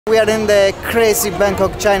We are in the crazy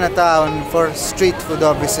Bangkok Chinatown for street food,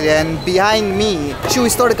 obviously, and behind me, two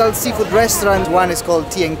historical seafood restaurants. One is called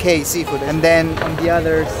TNK Seafood, and then on the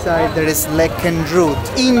other side there is Lek and Root.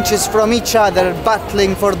 Inches from each other,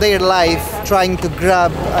 battling for their life, trying to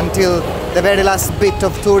grab until the very last bit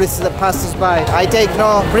of tourists that passes by. I take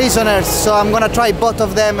no prisoners, so I'm gonna try both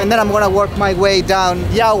of them, and then I'm gonna work my way down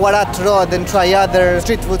Yaowarat Road and try other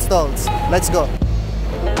street food stalls. Let's go.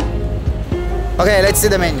 Okay, let's see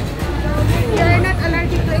the menu. You're not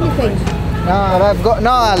allergic to anything? No, I've got no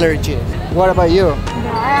allergy. What about you? No,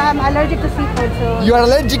 I am allergic to seafood, so... You are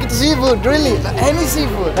allergic to seafood? Really? Any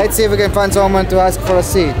seafood? Let's see if we can find someone to ask for a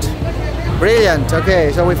seat. Brilliant.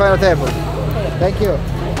 Okay, so we find a table. Thank you.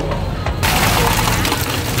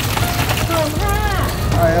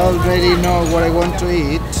 I already know what I want to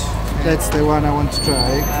eat. That's the one I want to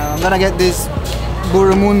try. I'm gonna get this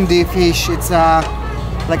barramundi fish. It's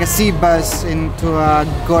like a sea bass into a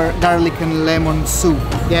garlic and lemon soup.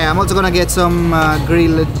 Yeah, I'm also gonna get some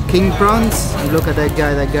grilled king prawns. And look at that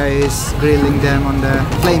guy. That guy is grilling them on the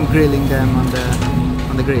flame, grilling them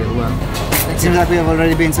on the grill. Well, it seems like we have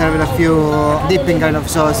already been served a few dipping kind of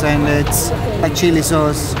sauce, and it's a chili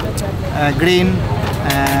sauce, green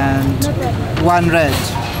and one red,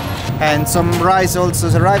 and some rice also.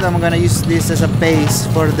 So right, I'm gonna use this as a base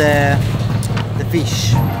for the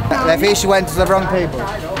fish. The fish went to the wrong table.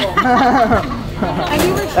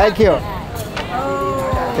 Thank you.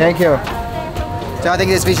 Thank you. So I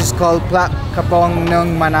think this fish is called Plak Kapong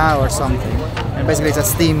Nung Mana or something. And basically it's a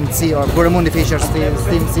steamed sea or barramundi fish or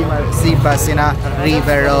steamed sea bass in a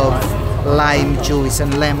river of lime juice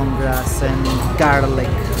and lemongrass and garlic.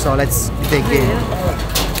 So let's dig in.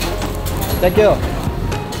 Thank you.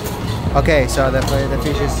 Okay, so the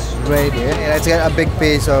fish is ready. Let's get a big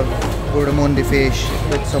piece of barramundi fish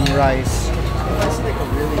with some rice.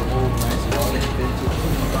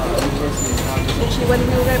 Actually, when we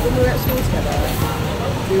were at school together,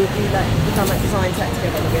 we would do that, we've done like design set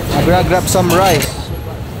together. I'm gonna grab some rice.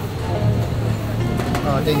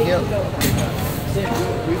 Oh, thank you.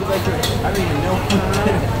 I don't even know.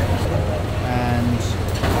 And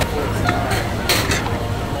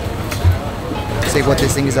see what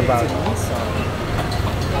this thing is about.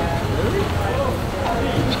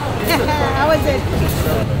 How was it?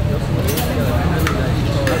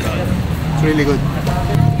 It's really good.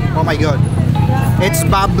 Oh my god. It's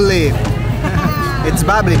bubbly. It's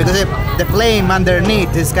bubbly because the flame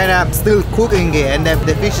underneath is kind of still cooking it, and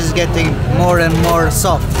the fish is getting more and more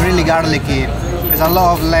soft. Really garlicky. There's a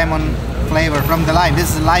lot of lemon flavor from the lime.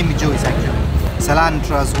 This is lime juice actually.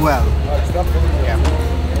 Cilantro as well. Yeah.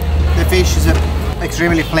 The fish is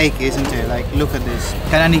extremely flaky, isn't it? Like, look at this.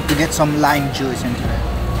 Kinda need to get some lime juice into it.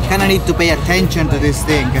 Kinda need to pay attention to this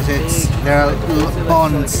thing because there are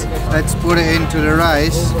bonds. Let's put it into the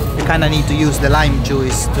rice. You kinda need to use the lime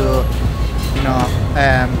juice to, you know,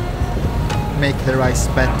 make the rice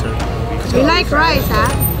better. You like rice, huh?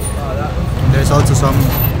 There's also some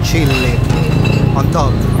chili on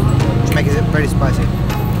top, which makes it very spicy.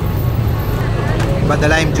 But the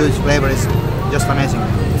lime juice flavor is just amazing.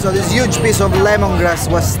 So this huge piece of lemongrass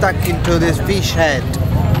was stuck into this fish head,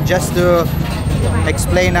 just to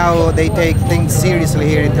explain how they take things seriously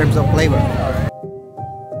here in terms of flavor.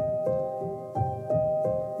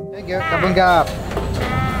 Thank you. Kabunga.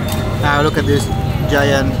 Now look at this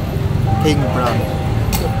giant king prawn.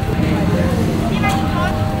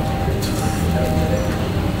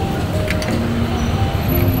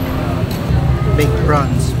 Big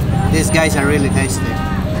prawns. These guys are really tasty.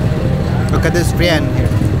 Look at this friend here.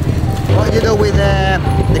 What you do with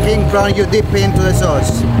the king prawn, you dip into the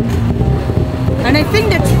sauce. And I think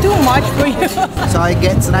that's too much for you. So it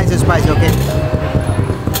gets nice and spicy, okay?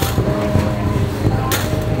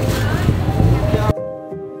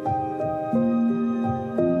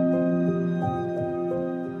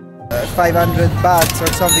 500 bahts or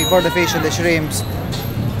something for the fish and the shrimps.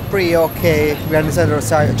 Pretty okay. We are in the center of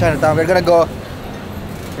Chinatown. We're gonna go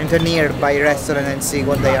into a nearby restaurant and see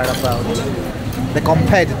what they are about. The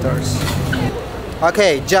competitors.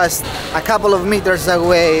 Okay, just a couple of meters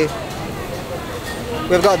away,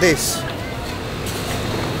 we've got this.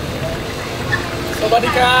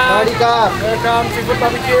 Sawadika! Welcome to the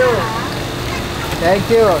barbecue! Thank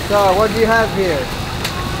you. So, what do you have here?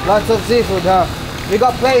 Lots of seafood, huh? We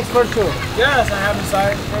got plates for two. Yes, I have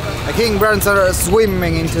inside. The king prawns are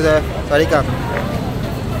swimming into the... Sawadika.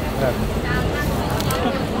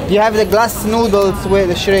 You have the glass noodles with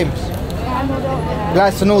the shrimps.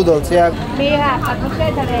 Glass noodles, yeah.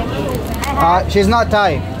 She's not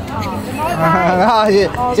Thai.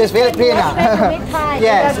 She's Filipina.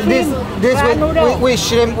 Yes, this with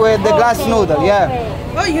shrimp with the glass noodle.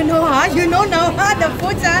 Yeah. Oh, you know, huh? You know now, huh? The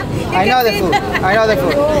food, huh? I know the food. I know the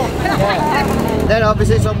food. Yeah. Then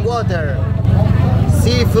obviously some water.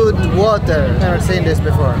 Seafood water. Never seen this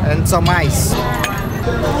before. And some ice.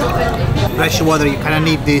 Fresh water, you kind of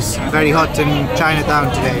need this. Very hot in Chinatown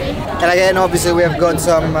today. And again, obviously we have got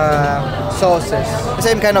some sauces. The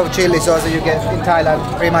same kind of chili sauce that you get in Thailand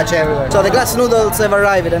pretty much everywhere. So the glass noodles have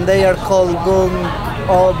arrived and they are called gung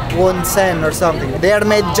or wonsen or something. They are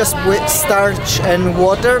made just with starch and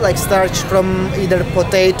water, like starch from either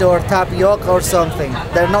potato or tapioca or something.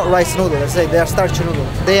 They're not rice noodles, they are starch noodles.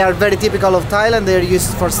 They are very typical of Thailand. They're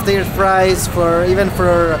used for stir fries, even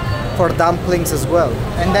for dumplings as well.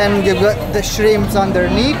 And then you've got the shrimps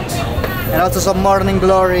underneath and also some morning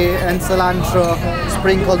glory and cilantro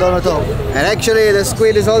sprinkled on the top. And actually the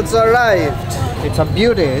squid is also arrived. It's a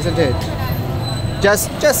beauty, isn't it?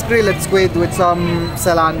 Just grilled squid with some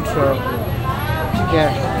cilantro.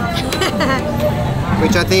 Yeah.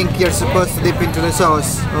 Which I think you're supposed to dip into the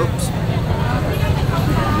sauce. Oops.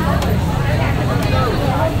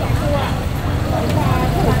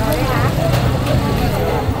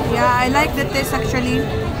 Yeah, I like the taste actually.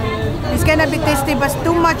 It's gonna be tasty, but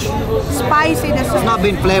too much spicy. It's not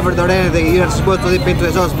been flavored or anything. You're supposed to dip into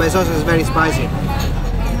the sauce, but the sauce is very spicy.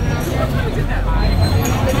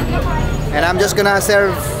 And I'm just gonna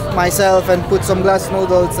serve myself and put some glass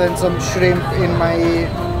noodles and some shrimp in my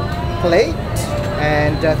plate.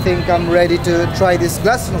 And I think I'm ready to try these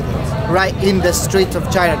glass noodles right in the street of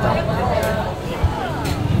Chinatown.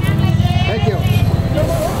 Thank you.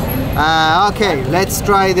 Okay, let's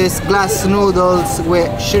try this glass noodles with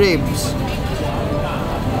shrimps.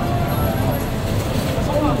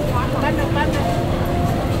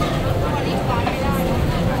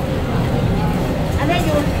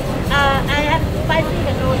 I have spicy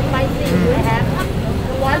and non-spicy. I have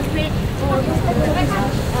one sweet.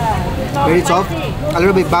 Very soft, a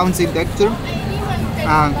little bit bouncy in texture.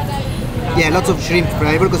 Yeah, lots of shrimp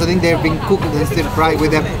flavor because I think they've been cooked and still fried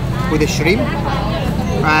with the shrimp,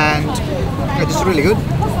 and it's really good.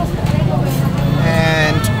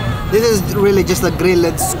 And this is really just a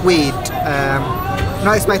grilled squid.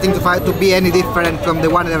 Not expecting to be any different from the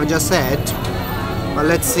one that I've just said. But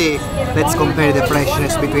let's see, let's compare the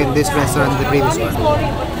freshness between this restaurant and the previous one.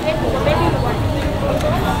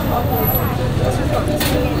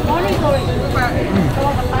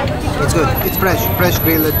 It's good, it's fresh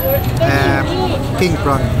grilled king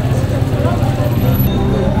prawn.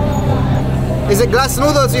 Is it glass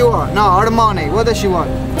noodles you want? No, or money, what does she want?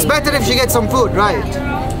 It's better if she gets some food, right?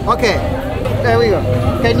 Okay, there we go.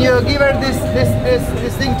 Can you give her this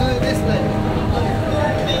thing to display?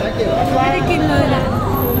 Thank you.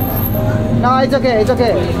 No, it's okay, it's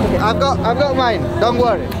okay. I've got mine. Don't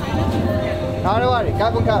worry. No, don't worry.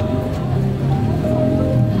 Come.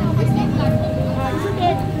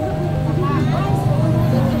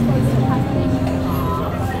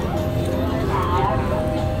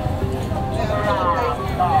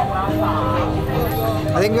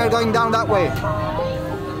 I think we are going down that way.